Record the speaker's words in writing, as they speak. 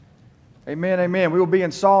Amen, amen. We will be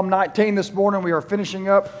in Psalm 19 this morning. We are finishing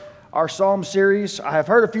up our Psalm series. I have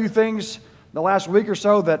heard a few things the last week or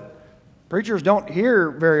so that preachers don't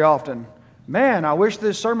hear very often. Man, I wish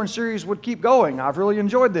this sermon series would keep going. I've really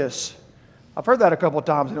enjoyed this. I've heard that a couple of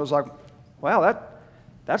times, and it was like, wow,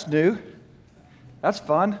 that's new. That's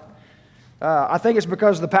fun. I think it's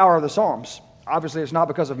because of the power of the Psalms. Obviously, it's not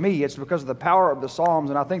because of me. It's because of the power of the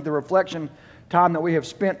Psalms, and I think the reflection time that we have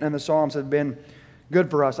spent in the Psalms has been good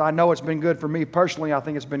for us. I know it's been good for me personally. I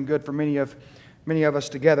think it's been good for many of us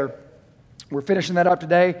together. We're finishing that up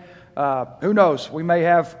today. Who knows? We may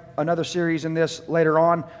have another series in this later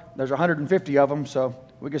on. There's 150 of them, so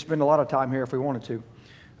we could spend a lot of time here if we wanted to.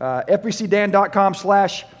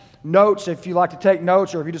 FBCDan.com/notes if you like to take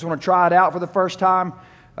notes, or if you just want to try it out for the first time.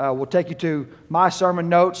 We'll take you to my sermon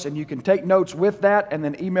notes, and you can take notes with that and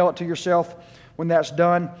then email it to yourself when that's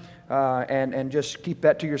done. And just keep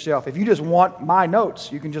that to yourself. If you just want my notes,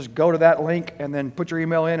 you can just go to that link and then put your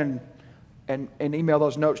email in and email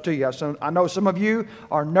those notes to you. So I know some of you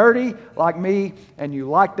are nerdy like me, and you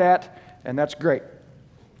like that, and that's great.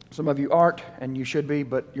 Some of you aren't, and you should be,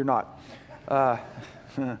 but you're not.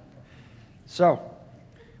 So,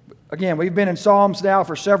 again, we've been in Psalms now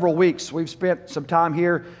for several weeks. We've spent some time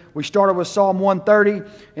here. We started with Psalm 130.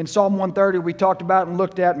 In Psalm 130, we talked about and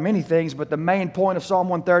looked at many things, but the main point of Psalm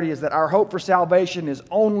 130 is that our hope for salvation is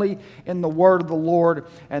only in the word of the Lord,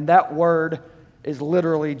 and that word is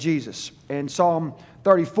literally Jesus. In Psalm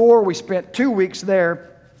 34, we spent 2 weeks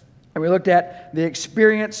there, and we looked at the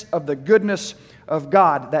experience of the goodness of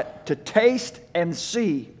God, that to taste and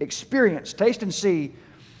see, taste and see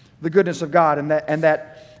the goodness of God, and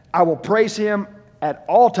that I will praise Him at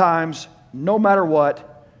all times, no matter what,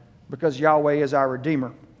 because Yahweh is our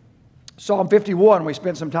Redeemer. Psalm 51, we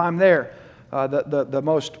spent some time there. The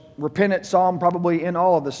most repentant psalm probably in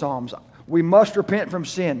all of the Psalms. We must repent from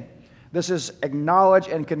sin. This is acknowledge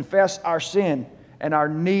and confess our sin and our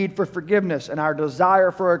need for forgiveness and our desire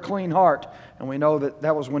for a clean heart. And we know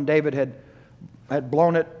that was when David had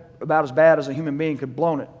blown it about as bad as a human being could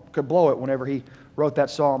blow it whenever he wrote that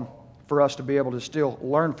psalm for us to be able to still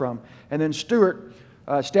learn from. And then Stuart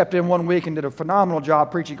stepped in 1 week and did a phenomenal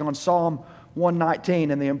job preaching on Psalm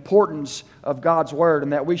 119 and the importance of God's Word,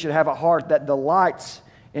 and that we should have a heart that delights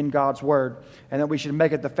in God's Word, and that we should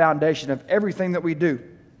make it the foundation of everything that we do.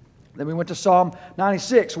 Then we went to Psalm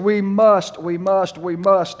 96. We must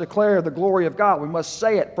declare the glory of God. We must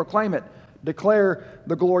say it, proclaim it, declare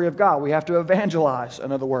the glory of God. We have to evangelize,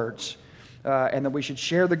 in other words. And that we should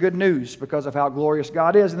share the good news because of how glorious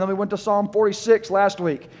God is. And then we went to Psalm 46 last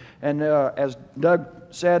week. And as Doug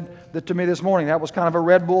said to me this morning, that was kind of a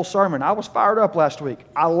Red Bull sermon. I was fired up last week.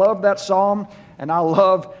 I love that psalm, and I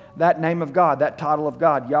love that name of God, that title of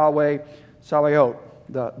God, Yahweh Sabaoth,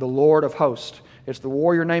 the Lord of hosts. It's the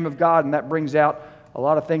warrior name of God, and that brings out a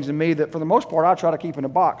lot of things in me that for the most part I try to keep in a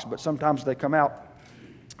box, but sometimes they come out.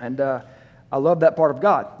 And I love that part of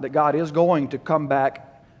God, that God is going to come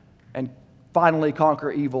back and finally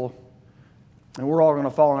conquer evil, and we're all going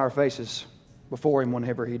to fall on our faces before Him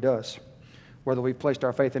whenever He does, whether we've placed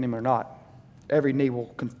our faith in Him or not. Every knee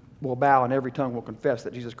will bow and every tongue will confess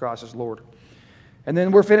that Jesus Christ is Lord. And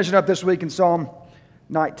then we're finishing up this week in Psalm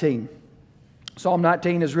 19. Psalm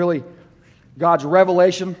 19 is really God's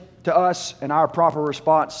revelation to us and our proper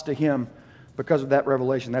response to Him because of that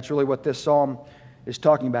revelation. That's really what this psalm is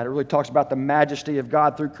talking about. It really talks about the majesty of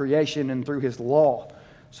God through creation and through His law.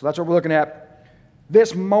 So that's what we're looking at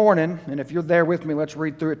this morning. And if you're there with me, let's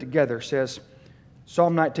read through it together. It says,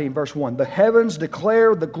 Psalm 19, verse 1, "The heavens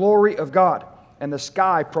declare the glory of God, and the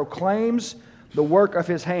sky proclaims the work of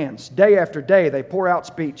His hands. Day after day they pour out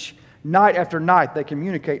speech. Night after night they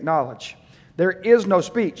communicate knowledge. There is no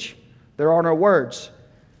speech. There are no words.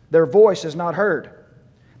 Their voice is not heard.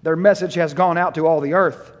 Their message has gone out to all the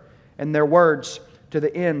earth, and their words to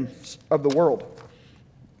the ends of the world.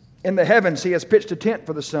 In the heavens He has pitched a tent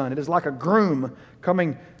for the sun. It is like a groom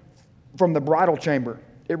coming from the bridal chamber.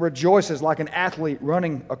 It rejoices like an athlete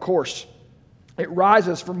running a course. It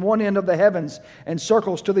rises from one end of the heavens and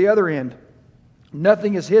circles to the other end.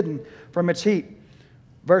 Nothing is hidden from its heat."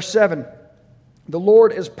 Verse 7, "The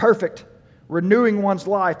Lord is perfect, renewing one's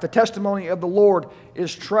life. The testimony of the Lord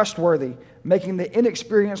is trustworthy, making the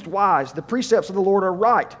inexperienced wise. The precepts of the Lord are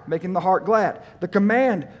right, making the heart glad. The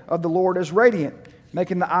command of the Lord is radiant,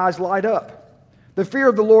 making the eyes light up. The fear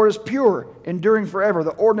of the Lord is pure, enduring forever.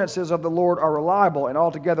 The ordinances of the Lord are reliable and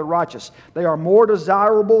altogether righteous. They are more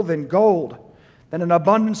desirable than gold, than an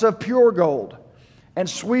abundance of pure gold, and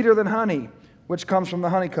sweeter than honey, which comes from the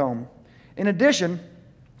honeycomb. In addition,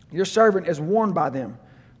 your servant is warned by them.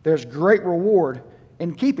 There's great reward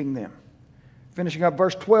in keeping them. Finishing up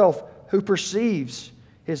verse 12, who perceives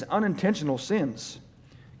his unintentional sins.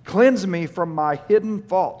 Cleanse me from my hidden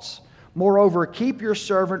faults. Moreover, keep your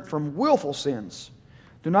servant from willful sins.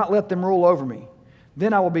 Do not let them rule over me.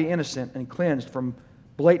 Then I will be innocent and cleansed from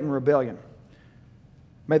blatant rebellion.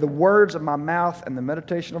 May the words of my mouth and the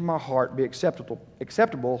meditation of my heart be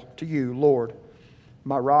acceptable to you, Lord,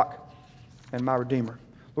 my rock and my redeemer.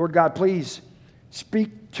 Lord God, please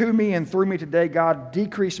speak to me and through me today, God.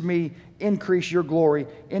 Decrease me, increase your glory,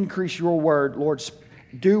 increase your word. Lord,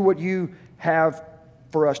 do what you have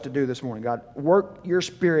for us to do this morning, God. Work your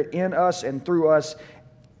Spirit in us and through us.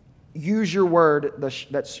 Use your word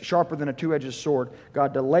that's sharper than a two-edged sword,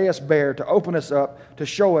 God, to lay us bare, to open us up, to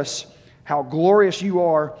show us how glorious you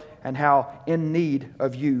are and how in need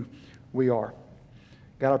of you we are.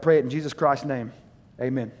 God, I pray it in Jesus Christ's name.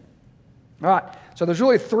 Amen. All right, so there's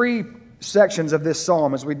really three sections of this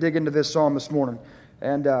psalm as we dig into this psalm this morning.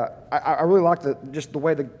 And I really like the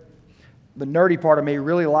way the nerdy part of me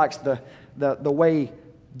really likes the way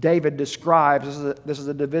David describes, this is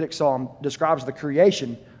a Davidic psalm, describes the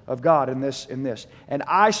creation of God in this. And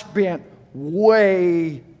I spent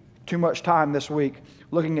way too much time this week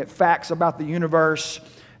looking at facts about the universe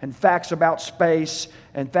and facts about space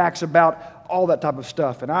and facts about all that type of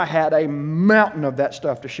stuff. And I had a mountain of that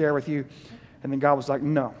stuff to share with you. And then God was like,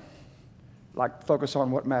 no, focus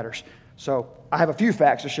on what matters. So I have a few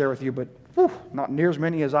facts to share with you, but not near as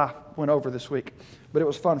many as I went over this week. But it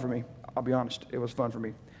was fun for me. I'll be honest, it was fun for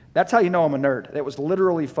me. That's how you know I'm a nerd. It was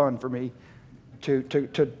literally fun for me to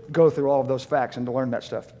go through all of those facts and to learn that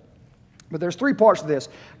stuff. But there's three parts to this.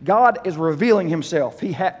 God is revealing himself.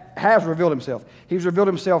 He has revealed himself. He's revealed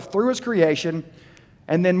himself through his creation,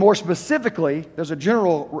 and then more specifically, there's a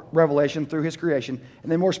general revelation through his creation,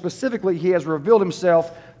 and then more specifically, he has revealed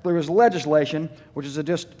himself through his legislation, which is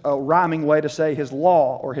just a rhyming way to say his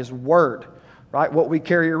law or his word, right? What we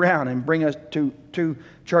carry around and bring us to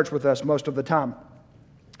church with us most of the time.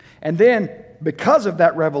 And then, because of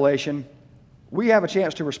that revelation, we have a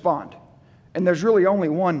chance to respond. And there's really only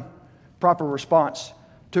one proper response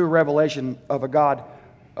to a revelation of a God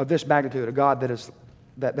of this magnitude, a God that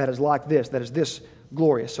is like this, that is this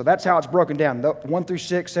glorious. So that's how it's broken down, 1 through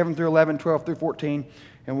 6, 7 through 11, 12 through 14,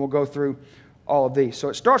 and we'll go through all of these. So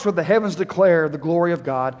it starts with the heavens declare the glory of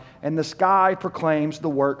God, and the sky proclaims the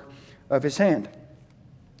work of his hand.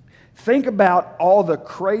 Think about all the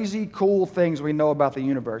crazy, cool things we know about the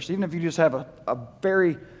universe, even if you just have a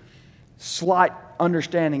very slight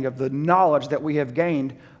understanding of the knowledge that we have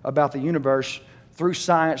gained about the universe through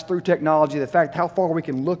science, through technology, the fact how far we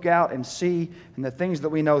can look out and see, and the things that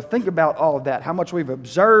we know. Think about all of that, how much we've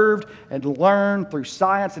observed and learned through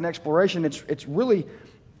science and exploration. It's really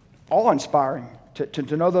awe-inspiring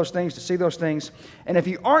to know those things, to see those things. And if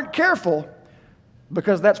you aren't careful,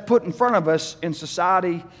 because that's put in front of us in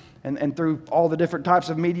society and through all the different types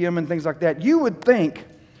of medium and things like that, you would think,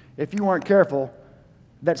 if you weren't careful,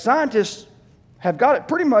 that scientists have got it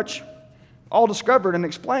pretty much all discovered and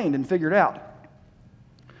explained and figured out.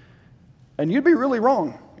 And you'd be really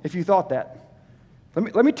wrong if you thought that.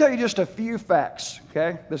 Let me tell you just a few facts,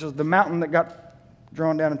 okay? This is the mountain that got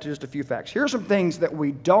drawn down into just a few facts. Here are some things that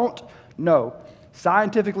we don't know,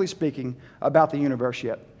 scientifically speaking, about the universe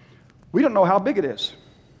yet. We don't know how big it is.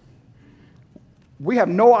 We have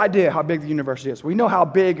no idea how big the universe is. We know how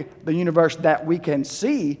big the universe that we can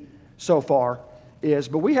see so far is,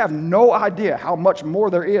 but we have no idea how much more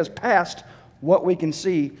there is past what we can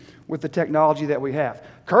see with the technology that we have.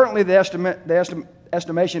 Currently, the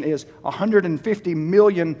estimation is 150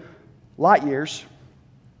 million light years,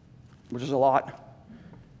 which is a lot,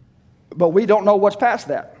 but we don't know what's past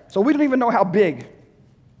that. So we don't even know how big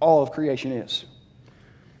all of creation is.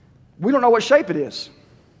 We don't know what shape it is.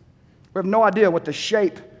 We have no idea what the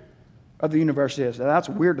shape of the universe is. And that's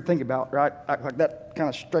weird to think about, right? Like that kind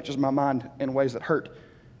of stretches my mind in ways that hurt.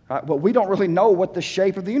 Right? But we don't really know what the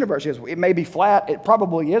shape of the universe is. It may be flat. It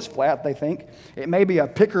probably is flat, they think. It may be a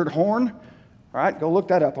Pickard horn. Right? Go look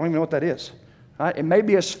that up. I don't even know what that is. Right? It may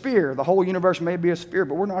be a sphere. The whole universe may be a sphere,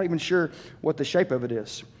 but we're not even sure what the shape of it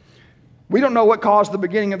is. We don't know what caused the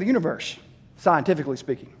beginning of the universe, scientifically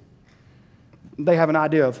speaking. They have an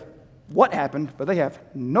idea of what happened, but they have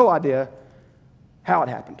no idea how it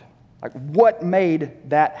happened. Like what made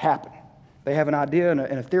that happen. They have an idea and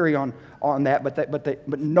a theory on that,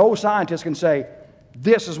 but no scientist can say,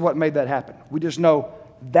 this is what made that happen. We just know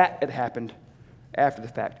that it happened after the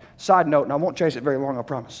fact. Side note, and I won't chase it very long, I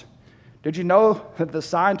promise. Did you know that the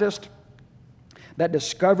scientist that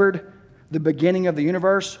discovered the beginning of the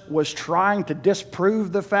universe was trying to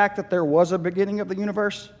disprove the fact that there was a beginning of the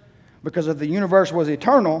universe? Because if the universe was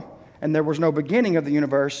eternal and there was no beginning of the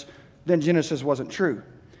universe, then Genesis wasn't true.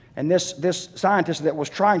 And this scientist that was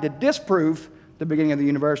trying to disprove the beginning of the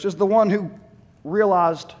universe is the one who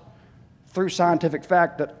realized through scientific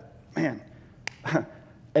fact that, man,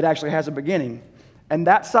 it actually has a beginning. And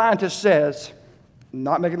that scientist says,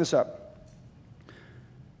 not making this up,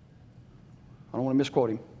 I don't want to misquote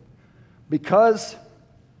him, because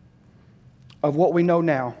of what we know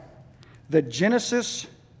now, the Genesis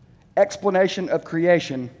explanation of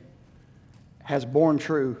creation has borne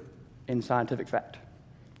true in scientific fact.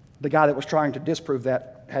 The guy that was trying to disprove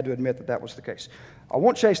that had to admit that that was the case. I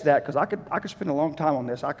won't chase that because I could spend a long time on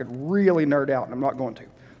this. I could really nerd out, and I'm not going to.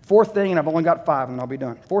 Fourth thing, and I've only got 5, and I'll be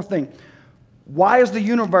done. Fourth thing, why is the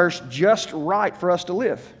universe just right for us to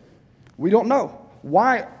live? We don't know.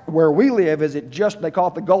 Why, where we live, is it just, they call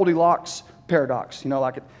it the Goldilocks paradox. You know,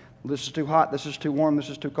 like this is too hot, this is too warm, this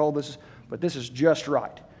is too cold, but this is just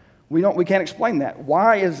right. We can't explain that.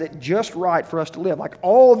 Why is it just right for us to live? Like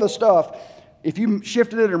all the stuff, if you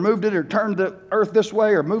shifted it or moved it or turned the earth this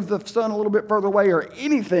way or moved the sun a little bit further away or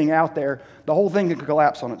anything out there, the whole thing could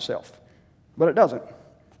collapse on itself. But it doesn't.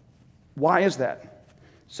 Why is that?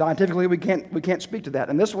 Scientifically, we can't speak to that.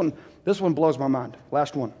 And this one blows my mind.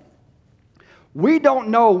 Last one. We don't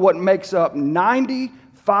know what makes up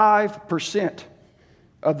 95%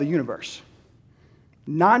 of the universe.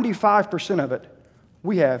 95% of it,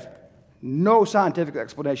 we have no scientific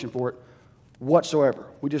explanation for it whatsoever.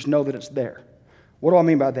 We just know that it's there. What do I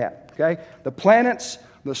mean by that? Okay? The planets,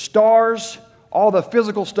 the stars, all the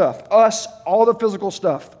physical stuff, us, all the physical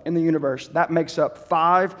stuff in the universe, that makes up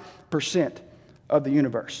 5% of the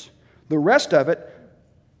universe. The rest of it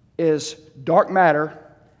is dark matter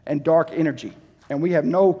and dark energy. And we have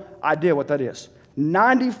no idea what that is.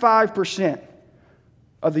 95%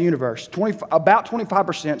 of the universe, about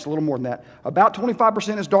 25%, it's a little more than that. About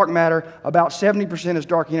 25% is dark matter, about 70% is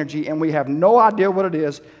dark energy, and we have no idea what it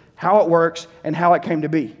is, how it works, and how it came to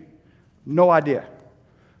be. No idea.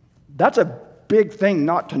 That's a big thing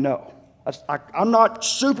not to know. I'm not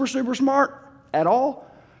super smart at all,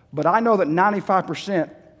 but I know that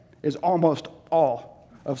 95% is almost all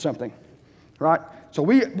of something, right? So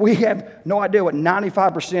we have no idea what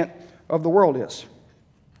 95% of the world is.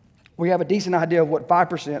 We have a decent idea of what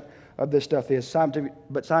 5% of this stuff is,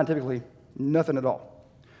 but scientifically, nothing at all.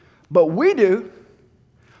 But we do.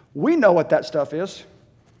 We know what that stuff is.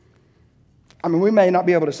 I mean, we may not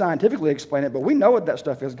be able to scientifically explain it, but we know what that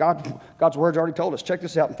stuff is. God's word's already told us. Check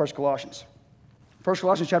this out in 1 Colossians. 1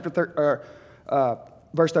 Colossians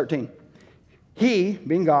verse 13. He,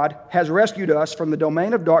 being God, has rescued us from the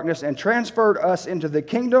domain of darkness and transferred us into the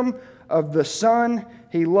kingdom of the Son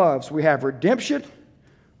he loves. We have redemption,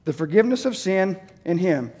 the forgiveness of sin in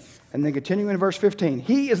him. And then continuing in verse 15.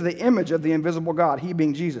 He is the image of the invisible God, he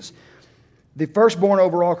being Jesus, the firstborn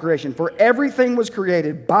over all creation. For everything was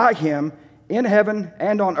created by him in heaven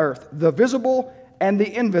and on earth, the visible and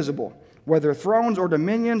the invisible, whether thrones or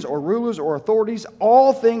dominions or rulers or authorities,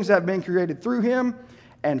 all things have been created through him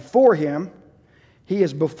and for him. He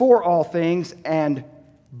is before all things, and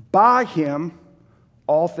by him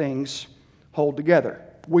all things hold together.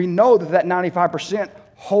 We know that 95%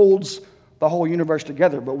 holds the whole universe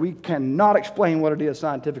together, but we cannot explain what it is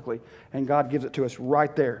scientifically, and God gives it to us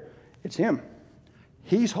right there. It's him.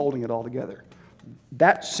 He's holding it all together.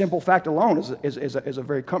 That simple fact alone is a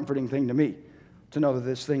very comforting thing to me, to know that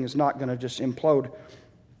this thing is not going to just implode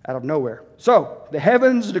out of nowhere. So, the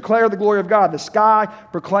heavens declare the glory of God. The sky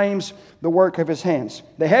proclaims the work of his hands.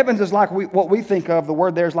 The heavens is like what we think of, the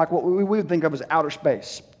word there is like what we would think of as outer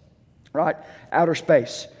space. Right? Outer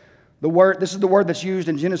space. This is the word that's used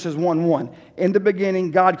in Genesis 1:1. In the beginning,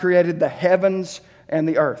 God created the heavens and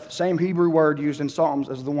the earth. Same Hebrew word used in Psalms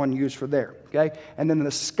as the one used for there. Okay? And then the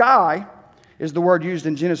sky is the word used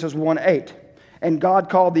in Genesis 1:8. And God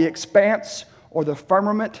called the expanse or the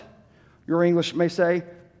firmament, your English may say,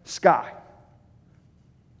 sky.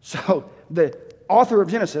 So the author of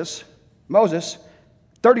Genesis, Moses,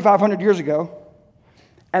 3,500 years ago,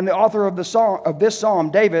 and the author of this psalm,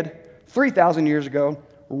 David, 3,000 years ago,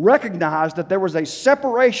 recognized that there was a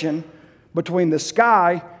separation between the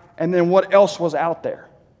sky and then what else was out there.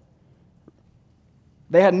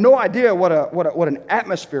 They had no idea what an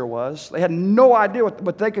atmosphere was. They had no idea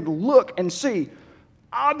but they could look and see.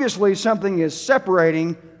 Obviously, something is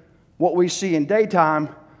separating what we see in daytime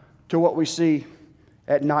to what we see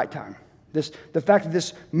at nighttime. The fact that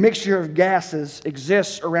this mixture of gases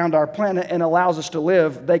exists around our planet and allows us to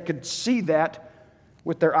live, they could see that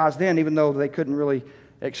with their eyes then, even though they couldn't really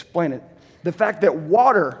explain it. The fact that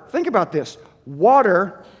water, think about this,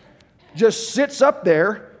 water just sits up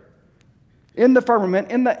there in the firmament,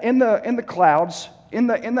 in the clouds, in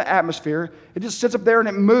the atmosphere. It just sits up there and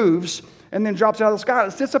it moves and then drops out of the sky.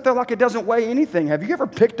 It sits up there like it doesn't weigh anything. Have you ever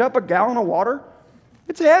picked up a gallon of water?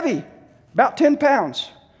 It's heavy, about 10 pounds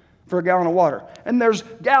for a gallon of water. And there's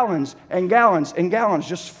gallons and gallons and gallons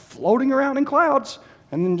just floating around in clouds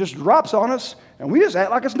and then just drops on us, and we just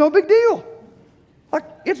act like it's no big deal. Like,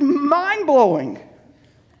 it's mind-blowing.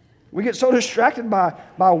 We get so distracted by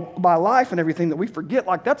life and everything that we forget,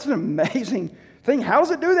 like, that's an amazing thing. How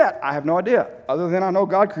does it do that? I have no idea, other than I know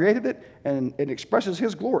God created it and it expresses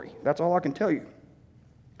His glory. That's all I can tell you.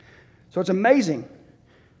 So it's amazing.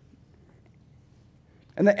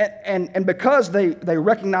 And because they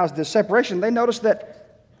recognize this separation, they notice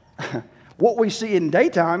that what we see in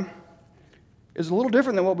daytime is a little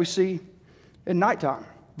different than what we see in nighttime.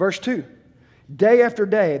 Verse 2. Day after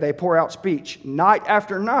day, they pour out speech. Night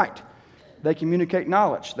after night, they communicate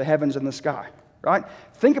knowledge, the heavens and the sky, right?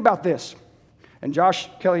 Think about this. And Josh,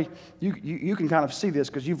 Kelly, you can kind of see this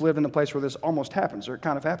because you've lived in a place where this almost happens, or it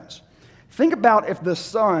kind of happens. Think about if the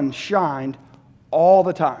sun shined all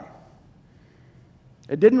the time.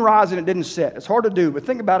 It didn't rise and it didn't set. It's hard to do, but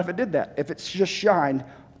think about if it did that. If it just shined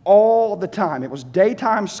all the time. It was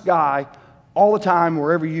daytime sky all the time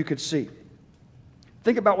wherever you could see.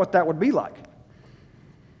 Think about what that would be like.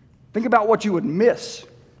 Think about what you would miss.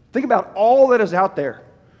 Think about all that is out there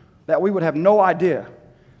that we would have no idea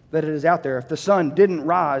that it is out there if the sun didn't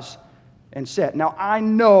rise and set. Now, I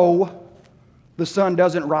know the sun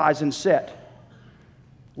doesn't rise and set,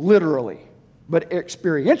 literally, but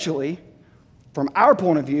experientially, from our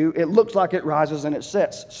point of view, it looks like it rises and it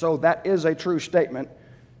sets. So that is a true statement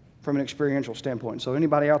from an experiential standpoint. So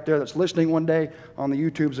anybody out there that's listening one day on the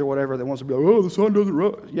YouTubes or whatever that wants to be like, oh, the sun doesn't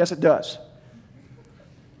rise. Yes, it does.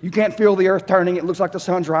 You can't feel the earth turning. It looks like the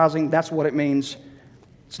sun's rising. That's what it means.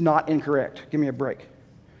 It's not incorrect. Give me a break.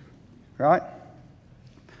 Right?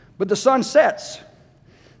 But the sun sets,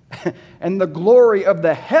 and the glory of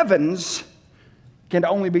the heavens can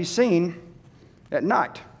only be seen at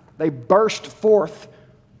night. They burst forth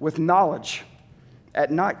with knowledge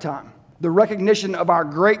at nighttime. The recognition of our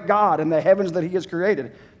great God and the heavens that He has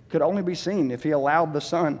created could only be seen if He allowed the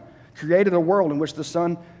sun, created a world in which the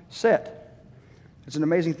sun set. It's an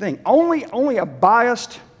amazing thing. Only a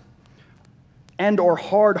biased and or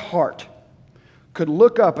hard heart could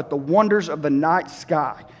look up at the wonders of the night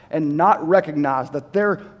sky and not recognize that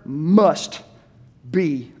there must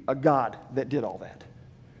be a God that did all that.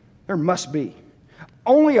 There must be.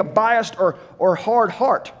 Only a biased or hard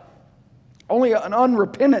heart, only an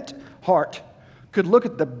unrepentant heart could look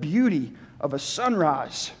at the beauty of a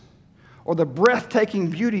sunrise or the breathtaking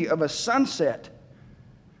beauty of a sunset,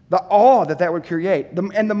 the awe that would create,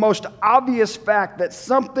 and the most obvious fact that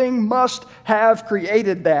something must have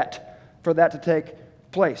created that for that to take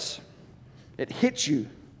place. It hits you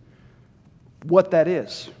what that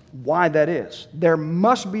is, why that is. There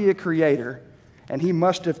must be a creator, and He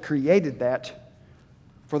must have created that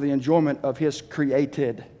for the enjoyment of His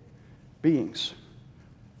created beings.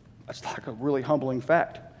 That's like a really humbling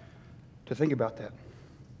fact to think about that.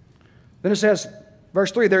 Then it says,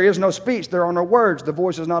 verse 3, there is no speech, there are no words, the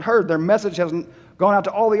voice is not heard, their message hasn't gone out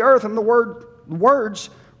to all the earth, and the words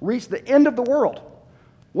reach the end of the world.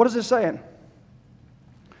 What is it saying?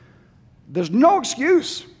 There's no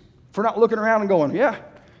excuse for not looking around and going, yeah,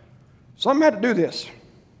 something had to do this.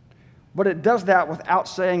 But it does that without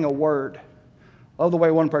saying a word. I love the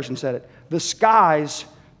way one person said it. The skies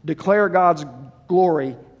declare God's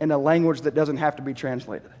glory in a language that doesn't have to be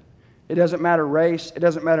translated. It doesn't matter race. It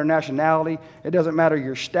doesn't matter nationality. It doesn't matter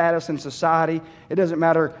your status in society. It doesn't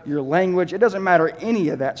matter your language. It doesn't matter any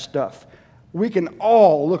of that stuff. We can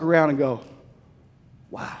all look around and go,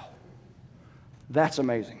 wow, that's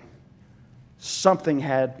amazing. Something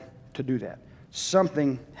had to do that.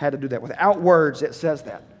 Something had to do that. Without words, it says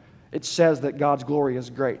that. It says that God's glory is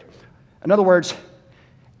great. In other words,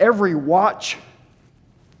 every watch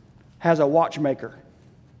has a watchmaker.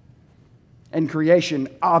 And creation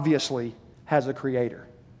obviously has a creator.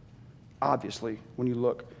 Obviously, when you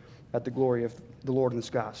look at the glory of the Lord in the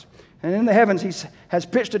skies. And in the heavens, He has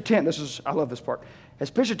pitched a tent. I love this part. Has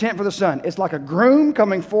pitched a tent for the sun. It's like a groom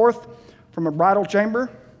coming forth from a bridal chamber,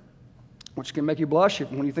 which can make you blush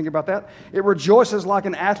when you think about that. It rejoices like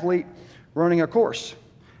an athlete running a course.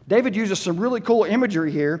 David uses some really cool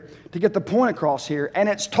imagery here to get the point across here, and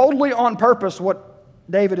it's totally on purpose what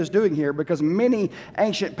David is doing here, because many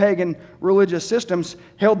ancient pagan religious systems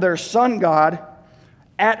held their sun god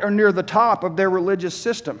at or near the top of their religious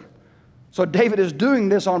system. So David is doing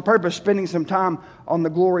this on purpose, spending some time on the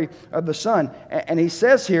glory of the sun. And he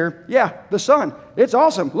says here, yeah, the sun, it's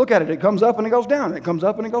awesome. Look at it. It comes up and it goes down. It comes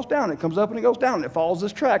up and it goes down. It comes up and it goes down. It follows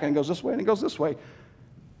this track and it goes this way and it goes this way.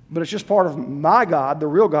 But it's just part of my God, the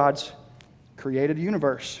real God's created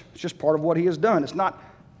universe. It's just part of what he has done. It's not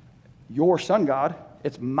your sun God.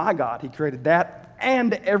 It's my God. He created that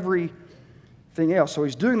and everything else. So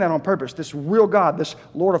he's doing that on purpose. This real God, this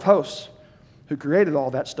Lord of hosts who created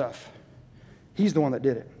all that stuff, he's the one that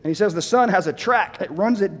did it. And he says the sun has a track that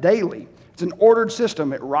runs it daily. It's an ordered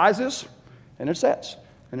system. It rises and it sets.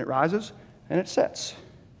 And it rises and it sets.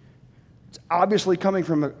 It's obviously coming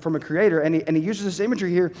from a creator. And he uses this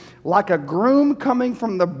imagery here like a groom coming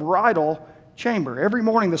from the bridal chamber. Every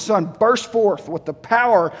morning the sun bursts forth with the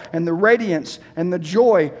power and the radiance and the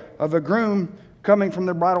joy of a groom coming from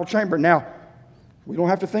the bridal chamber. Now, we don't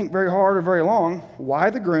have to think very hard or very long why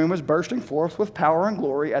the groom is bursting forth with power and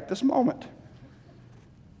glory at this moment.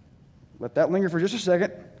 Let that linger for just a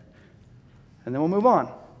second, and then we'll move on.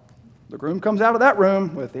 The groom comes out of that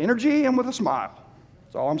room with energy and with a smile.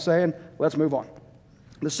 That's all I'm saying. Let's move on.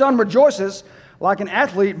 The sun rejoices like an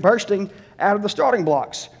athlete bursting out of the starting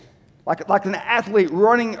blocks, like an athlete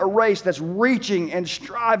running a race that's reaching and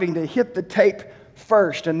striving to hit the tape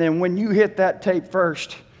first. And then when you hit that tape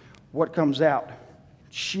first, what comes out?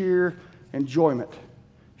 Sheer enjoyment.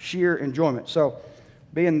 Sheer enjoyment. So,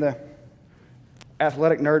 being the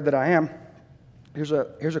athletic nerd that I am, here's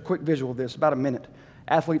a quick visual of this, about a minute.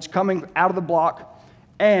 Athletes coming out of the block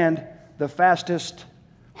and the fastest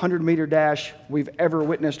 100-meter dash we've ever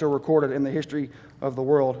witnessed or recorded in the history of the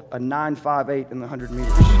world, a 9.58 in the 100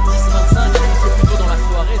 meters. 10-25 un petit peu plus tôt dans la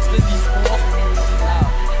soirée, c'est le discours. Là,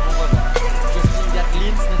 on revoit. Justin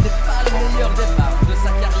Gatlin, ce n'était pas le meilleur départ de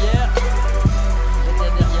sa carrière. Il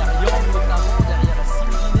était derrière Lyon notamment, derrière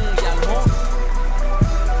Simonet également.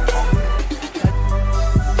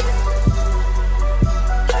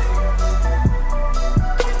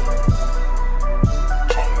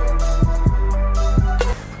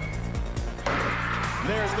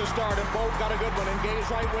 There's the start, and Bolt got a good one, and Gay's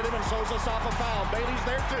right with him, and Sosa's off a foul. Bailey's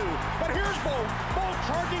there too, but here's Bolt. Bolt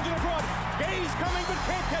charging to the front. Gay's coming, but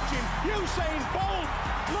can't catch him. Usain Bolt,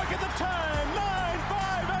 look at the time,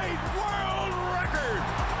 9.58, world record.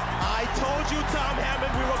 I told you, Tom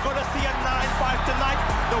Hammond, we were going to see a 9.5 tonight.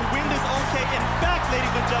 The wind is okay. In fact,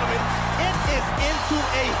 ladies and gentlemen, it is into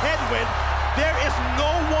a headwind. There is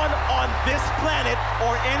no one on this planet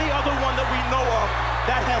or any other one that we know of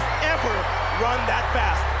that has ever run that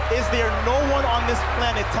fast. Is there no one on this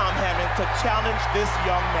planet, Tom Hammond, to challenge this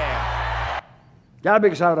young man? Gotta be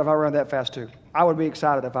excited if I run that fast too. I would be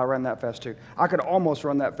excited if I ran that fast too. I could almost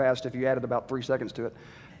run that fast if you added about 3 seconds to it.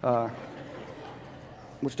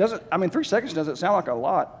 Which doesn't, 3 seconds doesn't sound like a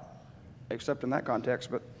lot, except in that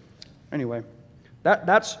context, but anyway.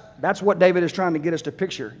 That's what David is trying to get us to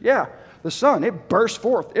picture. Yeah, the sun, it bursts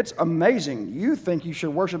forth. It's amazing. You think you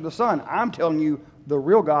should worship the sun. I'm telling you, the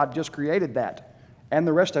real God just created that, and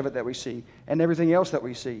the rest of it that we see, and everything else that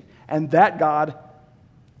we see. And that God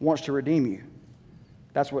wants to redeem you.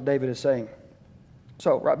 That's what David is saying.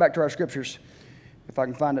 So, right back to our scriptures, if I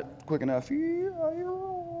can find it quick enough. Where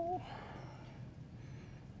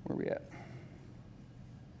are we at?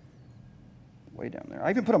 Way down there.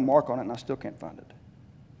 I even put a mark on it and I still can't find it.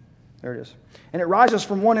 There it is. And it rises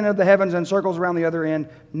from one end of the heavens and circles around the other end.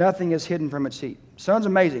 Nothing is hidden from its heat. Sun's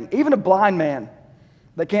amazing. Even a blind man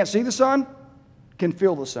that can't see the sun can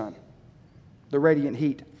feel the sun, the radiant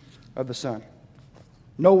heat of the sun.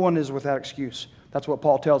 No one is without excuse. That's what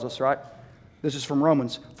Paul tells us, right? This is from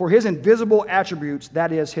Romans. For his invisible attributes,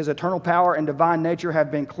 that is, his eternal power and divine nature,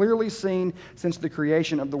 have been clearly seen since the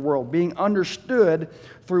creation of the world, being understood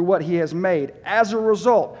through what he has made. As a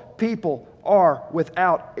result, people are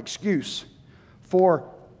without excuse. For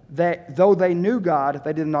though they knew God,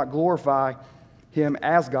 they did not glorify him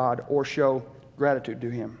as God or show gratitude to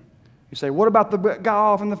him. You say, what about the guy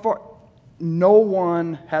off in the far? No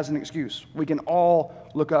one has an excuse. We can all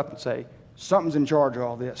look up and say, something's in charge of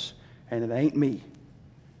all this. And it ain't me.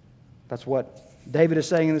 That's what David is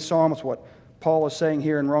saying in the psalm. It's what Paul is saying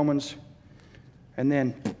here in Romans. And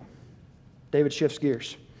then David shifts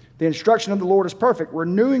gears. The instruction of the Lord is perfect,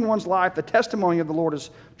 renewing one's life. The testimony of the Lord is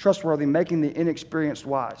trustworthy, making the inexperienced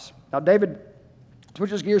wise. Now, David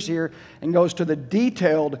switches gears here and goes to the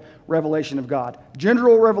detailed revelation of God.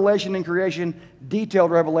 General revelation in creation,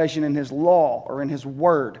 detailed revelation in his law or in his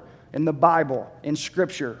word. In the Bible, in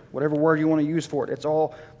Scripture, whatever word you want to use for it. It's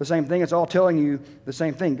all the same thing. It's all telling you the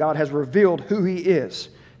same thing. God has revealed who he is.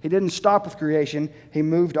 He didn't stop with creation. He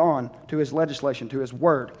moved on to his legislation, to his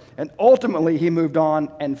word. And ultimately, he moved on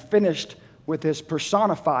and finished with his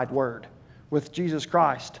personified word, with Jesus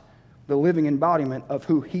Christ, the living embodiment of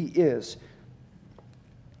who he is,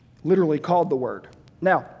 literally called the Word.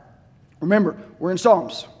 Now, remember, we're in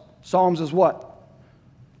Psalms. Psalms is what?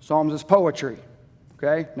 Psalms is poetry.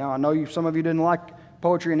 Okay? Now, I know some of you didn't like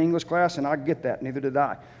poetry in English class, and I get that. Neither did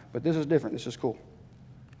I. But this is different. This is cool.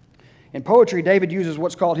 In poetry, David uses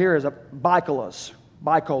what's called here as a bicolas.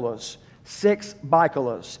 Bicolas. 6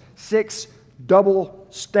 bicolas. 6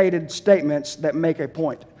 double-stated statements that make a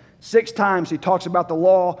point. 6 times he talks about the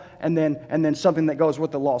law and then something that goes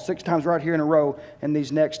with the law. 6 times right here in a row in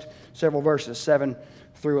these next several verses, 7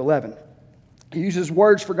 through 11. He uses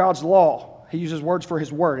words for God's law. He uses words for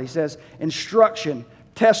his word. He says instruction,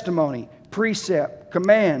 testimony, precept,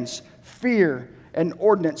 commands, fear, and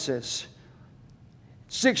ordinances.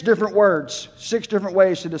 6 different words, 6 different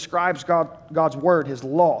ways to describe God's word, his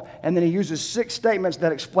law. And then he uses 6 statements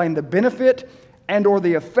that explain the benefit and or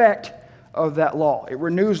the effect of that law. It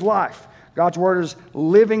renews life. God's word is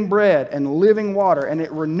living bread and living water, and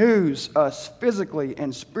it renews us physically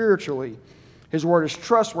and spiritually. His word is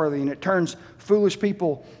trustworthy, and it turns foolish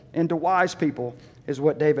people into wise people, is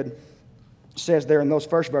what David says there in those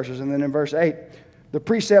first verses. And then in verse 8, the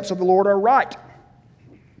precepts of the Lord are right.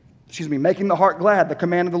 Making the heart glad. The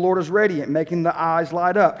command of the Lord is radiant, making the eyes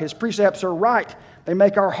light up. His precepts are right. They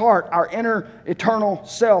make our heart, our inner eternal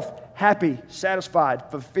self, happy, satisfied,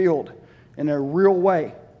 fulfilled in a real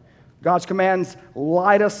way. God's commands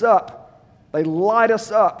light us up. They light us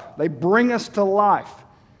up. They bring us to life.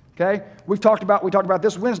 Okay? We talked about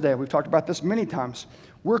this Wednesday. We've talked about this many times.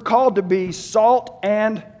 We're called to be salt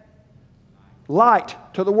and light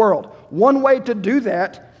to the world. One way to do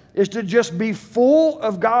that is to just be full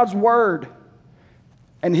of God's word,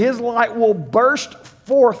 and his light will burst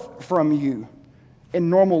forth from you in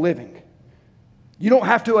normal living. You don't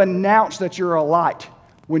have to announce that you're a light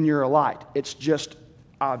when you're a light. It's just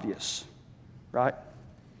obvious, right?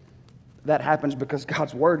 That happens because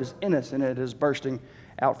God's word is in us and it is bursting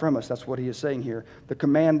out from us. That's what he is saying here. The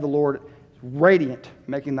command of the Lord is radiant,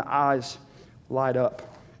 making the eyes light up.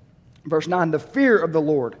 Verse 9, the fear of the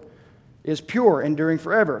Lord is pure, enduring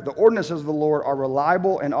forever. The ordinances of the Lord are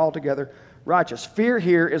reliable and altogether righteous. Fear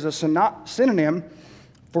here is a synonym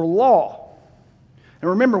for law.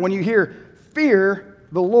 And remember, when you hear fear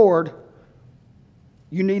the Lord,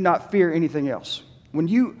 you need not fear anything else. When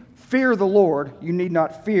you fear the Lord, you need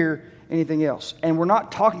not fear anything else. And we're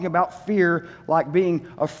not talking about fear like being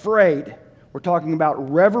afraid. We're talking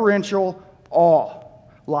about reverential awe,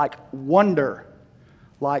 like wonder,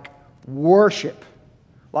 like worship,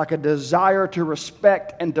 like a desire to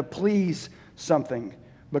respect and to please something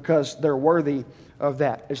because they're worthy of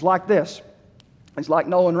that. It's like this. It's like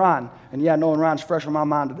Nolan Ryan. And yeah, Nolan Ryan's fresh on my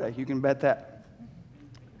mind today. You can bet that.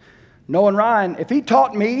 Nolan Ryan, if he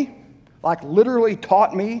taught me, like literally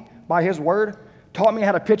taught me by his word, taught me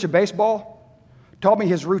how to pitch a baseball, taught me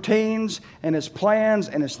his routines and his plans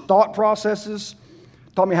and his thought processes,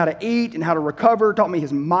 taught me how to eat and how to recover, taught me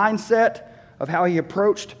his mindset of how he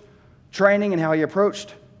approached training and how he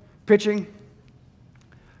approached pitching,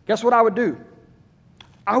 guess what I would do?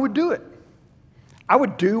 I would do it. I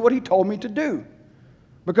would do what he told me to do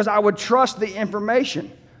because I would trust the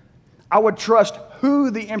information. I would trust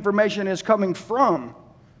who the information is coming from.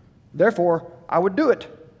 Therefore, I would do it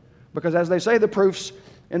because, as they say, the proof's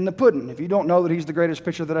in the pudding. If you don't know that he's the greatest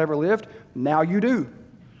pitcher that ever lived, now you do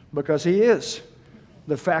because he is.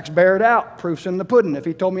 The facts bear it out. Proof's in the pudding. If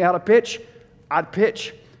he told me how to pitch, I'd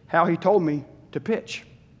pitch how he told me to pitch.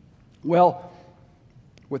 Well,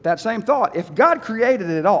 with that same thought, if God created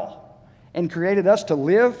it all and created us to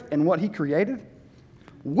live in what he created,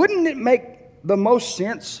 wouldn't it make the most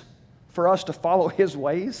sense for us to follow his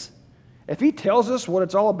ways? If he tells us what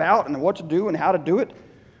it's all about and what to do and how to do it,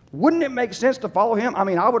 wouldn't it make sense to follow him? I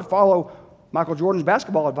mean, I would follow Michael Jordan's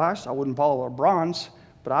basketball advice. I wouldn't follow LeBron's,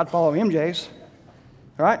 but I'd follow MJ's,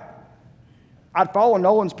 right? I'd follow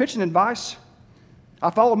Nolan's pitching advice. I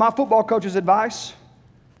follow my football coach's advice,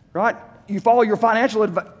 right? You follow your financial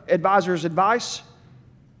advisor's advice,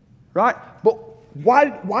 right? But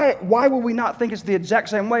why would we not think it's the exact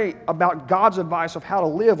same way about God's advice of how to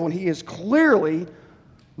live when he is clearly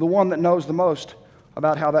the one that knows the most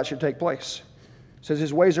about how that should take place? It says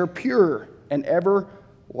his ways are pure and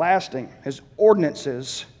everlasting. His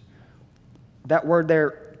ordinances, that word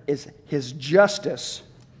there is his justice.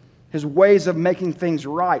 His ways of making things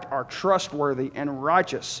right are trustworthy and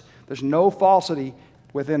righteous. There's no falsity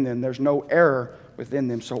within them. There's no error within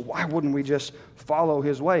them. So why wouldn't we just follow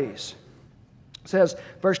his ways? It says,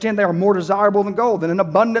 verse 10, they are more desirable than gold, than an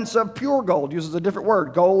abundance of pure gold. Uses a different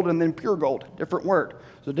word, gold and then pure gold. Different word.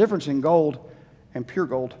 There's a difference in gold and pure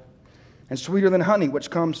gold. And sweeter than honey, which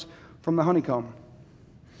comes from the honeycomb.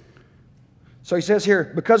 So he says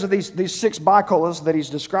here, because of these 6 bicolas that he's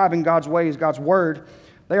describing God's ways, God's word,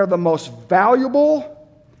 they are the most valuable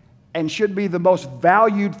and should be the most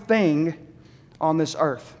valued thing on this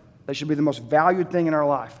earth. They should be the most valued thing in our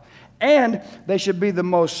life. And they should be the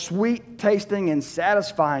most sweet tasting and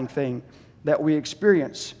satisfying thing that we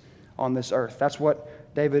experience on this earth. That's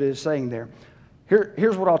what David is saying there.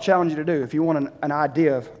 Here's what I'll challenge you to do if you want an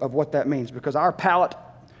idea of what that means. Because our palate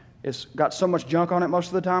has got so much junk on it most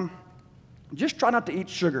of the time. Just try not to eat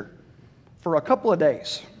sugar for a couple of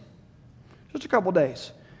days. Just a couple of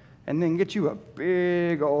days. And then get you a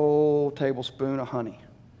big old tablespoon of honey.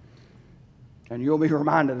 And you'll be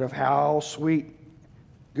reminded of how sweet,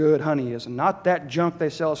 good honey is. And not that junk they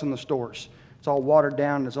sell us in the stores. It's all watered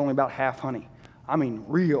down and it's only about half honey. I mean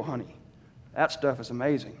real honey. That stuff is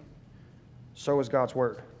amazing. So is God's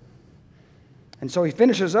Word. And so he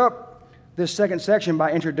finishes up this second section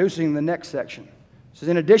by introducing the next section. He says,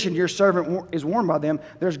 in addition, your servant is warned by them,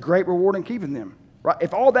 there's great reward in keeping them. Right?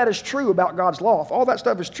 If all that is true about God's law, if all that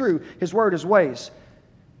stuff is true, His Word, His ways,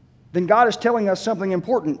 then God is telling us something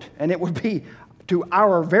important, and it would be to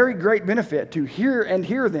our very great benefit to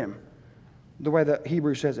hear them, the way that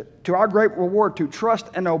Hebrews says it. To our great reward to trust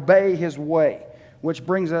and obey His way, which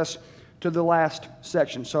brings us to the last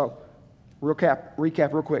section. So, recap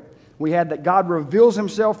real quick. We had that God reveals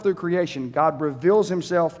Himself through creation. God reveals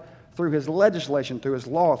Himself through His legislation, through His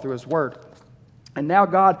law, through His Word. And now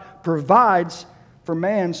God provides for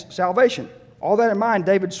man's salvation. All that in mind,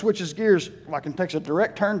 David switches gears like and takes a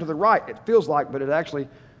direct turn to the right. It feels like, but it actually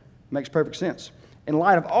makes perfect sense. In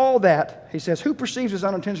light of all that, he says, who perceives his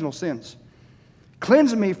unintentional sins?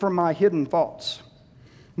 Cleanse me from my hidden faults.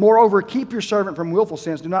 Moreover, keep your servant from willful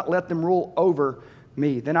sins. Do not let them rule over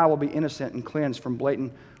me. Then I will be innocent and cleansed from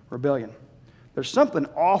blatant rebellion. There's something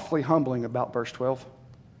awfully humbling about verse 12.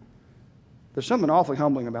 There's something awfully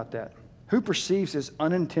humbling about that. Who perceives his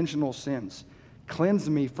unintentional sins? Cleanse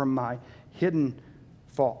me from my hidden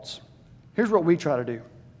faults. Here's what we try to do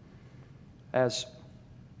as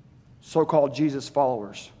so-called Jesus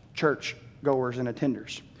followers, church goers and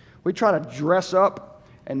attenders. We try to dress up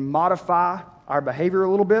and modify our behavior a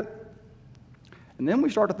little bit, and then we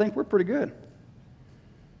start to think we're pretty good.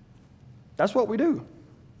 That's what we do.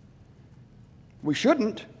 We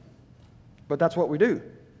shouldn't, but that's what we do.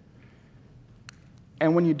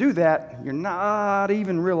 And when you do that, you're not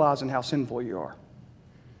even realizing how sinful you are.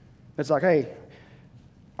 It's like, hey,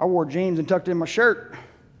 I wore jeans and tucked in my shirt,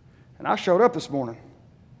 and I showed up this morning.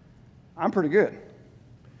 I'm pretty good.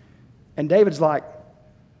 And David's like,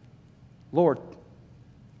 Lord,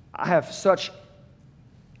 I have such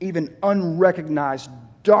even unrecognized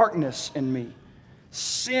darkness in me,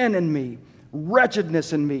 sin in me,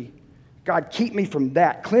 wretchedness in me. God, keep me from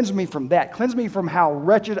that. Cleanse me from that. Cleanse me from how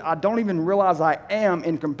wretched I don't even realize I am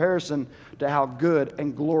in comparison to how good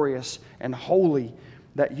and glorious and holy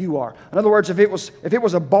that you are. In other words, if it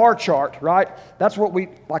was a bar chart, right? That's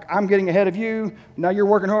what I'm getting ahead of you. Now you're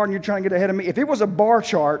working hard and you're trying to get ahead of me. If it was a bar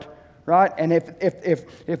chart, right? And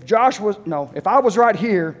if I was right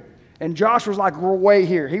here and Josh was like way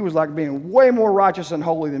here, he was like being way more righteous and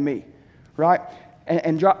holy than me, right?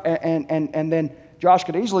 And then Josh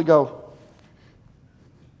could easily go,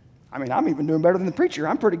 I mean, I'm even doing better than the preacher.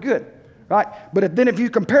 I'm pretty good, right? But if you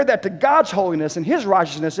compare that to God's holiness and His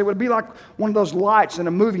righteousness, it would be like one of those lights in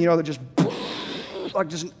a movie, that just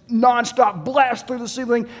nonstop blast through the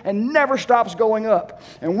ceiling and never stops going up.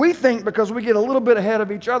 And we think because we get a little bit ahead of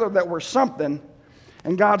each other that we're something,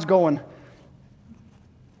 and God's going,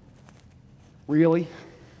 really?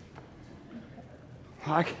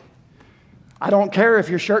 Like, I don't care if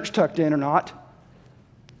your shirt's tucked in or not.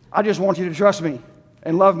 I just want you to trust me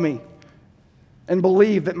and love me and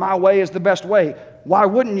believe that my way is the best way. Why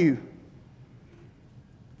wouldn't you?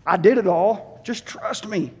 I did it all. Just trust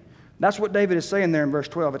me. That's what David is saying there in verse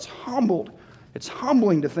 12. It's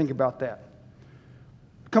humbling to think about that.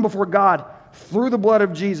 Come before God through the blood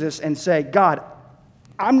of Jesus and say, God,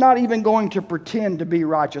 I'm not even going to pretend to be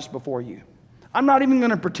righteous before you. I'm not even going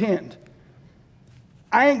to pretend.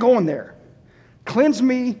 I ain't going there. Cleanse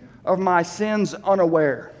me of my sins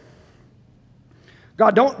unaware.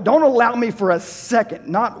 God, don't allow me for a second,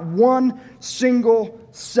 not one single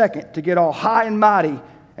second, to get all high and mighty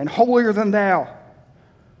and holier than thou.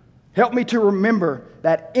 Help me to remember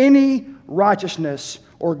that any righteousness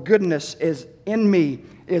or goodness is in me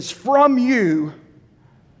is from you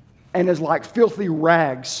and is like filthy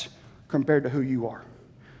rags compared to who you are.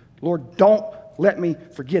 Lord, don't let me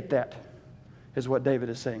forget that, is what David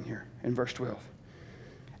is saying here in verse 12.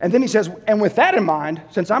 And then he says, and with that in mind,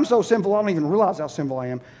 since I'm so sinful, I don't even realize how sinful I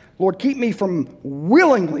am, Lord, keep me from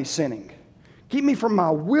willingly sinning. Keep me from my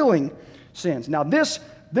willing sins. Now, this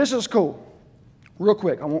is cool. Real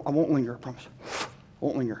quick, I won't linger, I promise.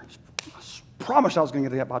 Won't linger. I promised I was going to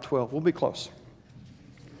get that by 12. We'll be close.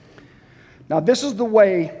 Now, this is the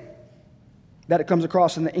way that it comes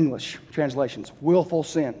across in the English translations. Willful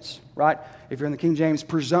sins, right? If you're in the King James,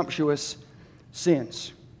 presumptuous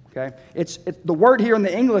sins, okay? The word here in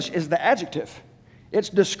the English is the adjective. It's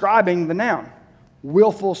describing the noun.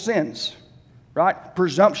 Willful sins, right?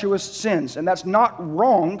 Presumptuous sins. And that's not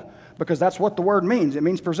wrong because that's what the word means. It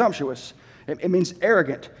means presumptuous. It means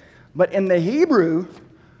arrogant. But in the Hebrew,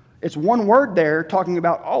 it's one word there talking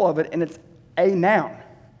about all of it, and it's a noun.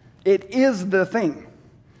 It is the thing.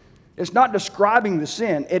 It's not describing the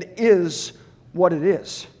sin. It is what it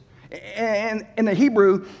is. And in the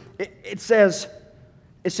Hebrew, it says,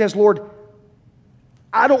 Lord,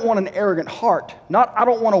 I don't want an arrogant heart. Not I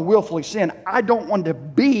don't want to willfully sin. I don't want to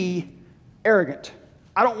be arrogant.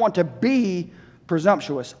 I don't want to be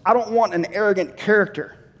presumptuous. I don't want an arrogant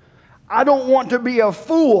character. I don't want to be a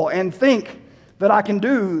fool and think that I can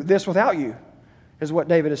do this without you, is what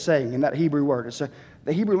David is saying in that Hebrew word.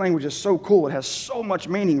 The Hebrew language is so cool. It has so much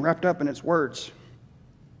meaning wrapped up in its words.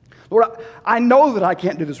 Lord, I know that I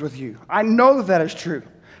can't do this with you. I know that that is true.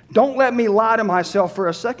 Don't let me lie to myself for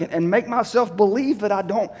a second and make myself believe that I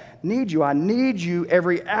don't need you. I need you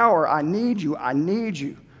every hour. I need you. I need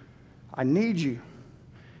you. I need you.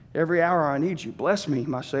 Every hour I need you. Bless me,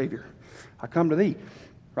 my Savior. I come to thee.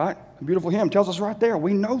 Right? The beautiful hymn tells us right there.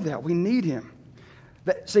 We know that. We need him.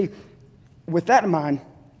 See, with that in mind,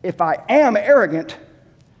 if I am arrogant,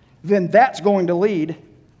 then that's going to lead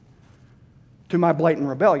to my blatant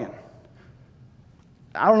rebellion.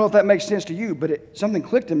 I don't know if that makes sense to you, but something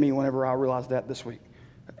clicked in me whenever I realized that this week.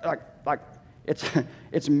 Like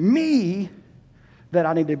it's me that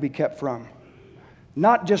I need to be kept from,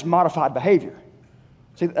 not just modified behavior.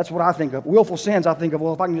 See, that's what I think of. Willful sins, I think of,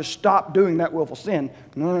 well, if I can just stop doing that willful sin.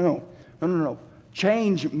 No.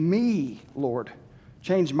 Change me, Lord.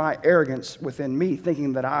 Change my arrogance within me,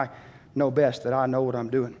 thinking that I know best, that I know what I'm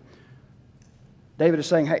doing. David is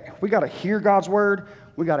saying, hey, we got to hear God's word.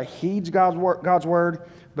 We got to heed God's word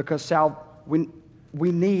because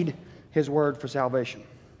we need his word for salvation.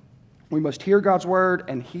 We must hear God's word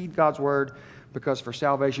and heed God's word because for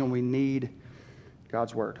salvation we need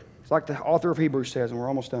God's word. It's like the author of Hebrews says, and we're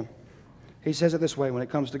almost done. He says it this way when it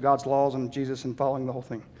comes to God's laws and Jesus and following the whole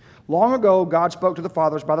thing. Long ago, God spoke to the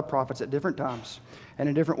fathers by the prophets at different times and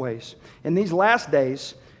in different ways. In these last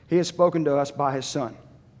days, he has spoken to us by his Son.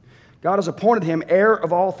 God has appointed him heir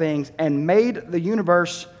of all things and made the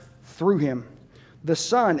universe through him. The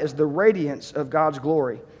Son is the radiance of God's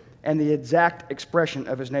glory and the exact expression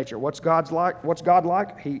of his nature. What's God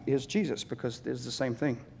like? He is Jesus, because it's the same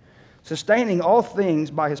thing. Sustaining all things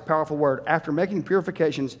by his powerful word, after making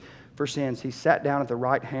purifications for sins, he sat down at the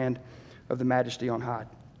right hand of the Majesty on high.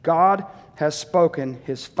 God has spoken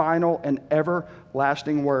his final and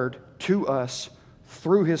everlasting word to us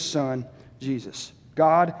through his Son, Jesus.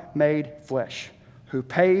 God made flesh, who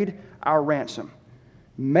paid our ransom,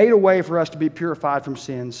 made a way for us to be purified from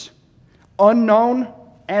sins, unknown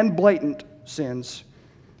and blatant sins,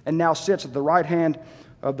 and now sits at the right hand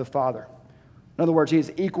of the Father. In other words, he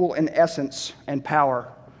is equal in essence and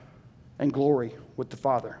power and glory with the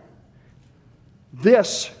Father.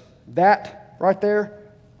 That right there,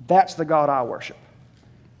 that's the God I worship.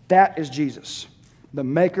 That is Jesus, the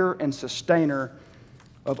maker and sustainer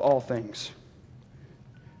of all things.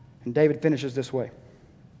 And David finishes this way.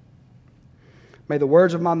 May the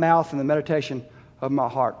words of my mouth and the meditation of my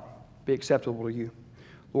heart be acceptable to you,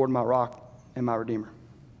 Lord, my rock and my redeemer.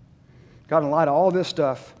 God, in light of all this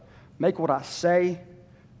stuff, make what I say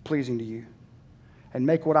pleasing to you, and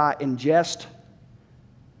make what I ingest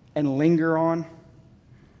and linger on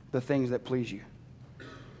the things that please you.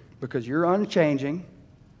 Because you're unchanging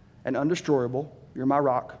and undestroyable. You're my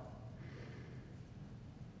rock.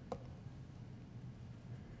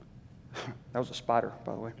 That was a spider,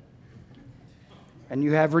 by the way. And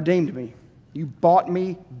you have redeemed me. You bought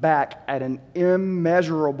me back at an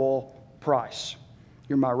immeasurable price.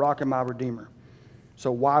 You're my rock and my redeemer.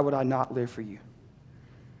 So why would I not live for you?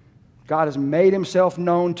 God has made himself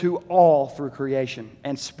known to all through creation,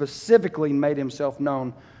 and specifically made himself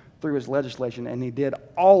known through his legislation, and he did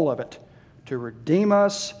all of it to redeem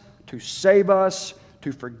us, to save us,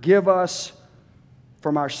 to forgive us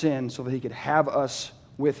from our sins so that he could have us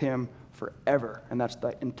with him forever. And that's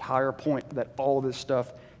the entire point that all this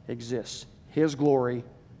stuff exists. His glory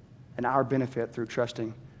and our benefit through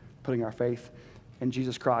trusting, putting our faith in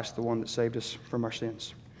Jesus Christ, the one that saved us from our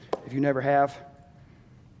sins. If you never have,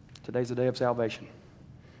 today's the day of salvation.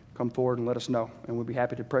 Come forward and let us know, and we'll be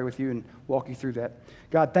happy to pray with you and walk you through that.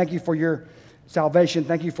 God, thank you for your salvation.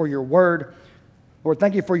 Thank you for your word. Lord,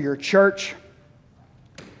 thank you for your church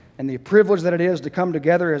and the privilege that it is to come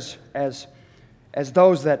together as as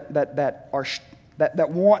those that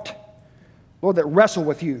want, Lord, that wrestle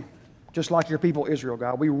with you, just like your people Israel,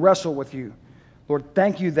 God. We wrestle with you. Lord,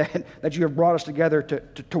 thank you that you have brought us together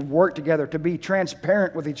to work together, to be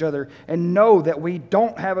transparent with each other, and know that we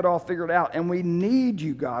don't have it all figured out, and we need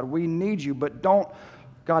you, God. We need you, but don't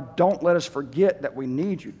let us forget that we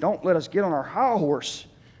need you. Don't let us get on our high horse.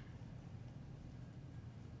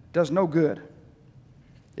 It does no good.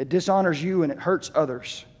 It dishonors you and it hurts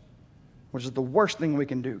others, which is the worst thing we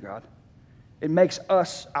can do, God. It makes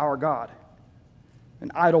us our God.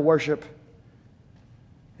 And idol worship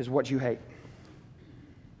is what you hate.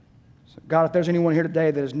 So God, if there's anyone here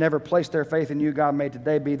today that has never placed their faith in you, God, may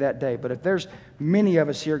today be that day. But if there's many of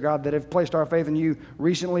us here, God, that have placed our faith in you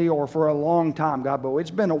recently or for a long time, God, but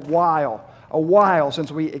it's been a while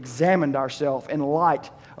since we examined ourselves in light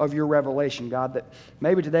of your revelation, God, that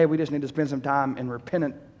maybe today we just need to spend some time in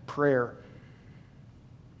repentant prayer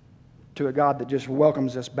to a God that just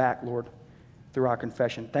welcomes us back, Lord, through our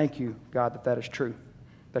confession. Thank you, God, that is true,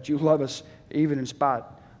 that you love us even in spite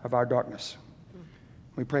of our darkness.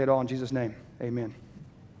 We pray it all in Jesus' name. Amen.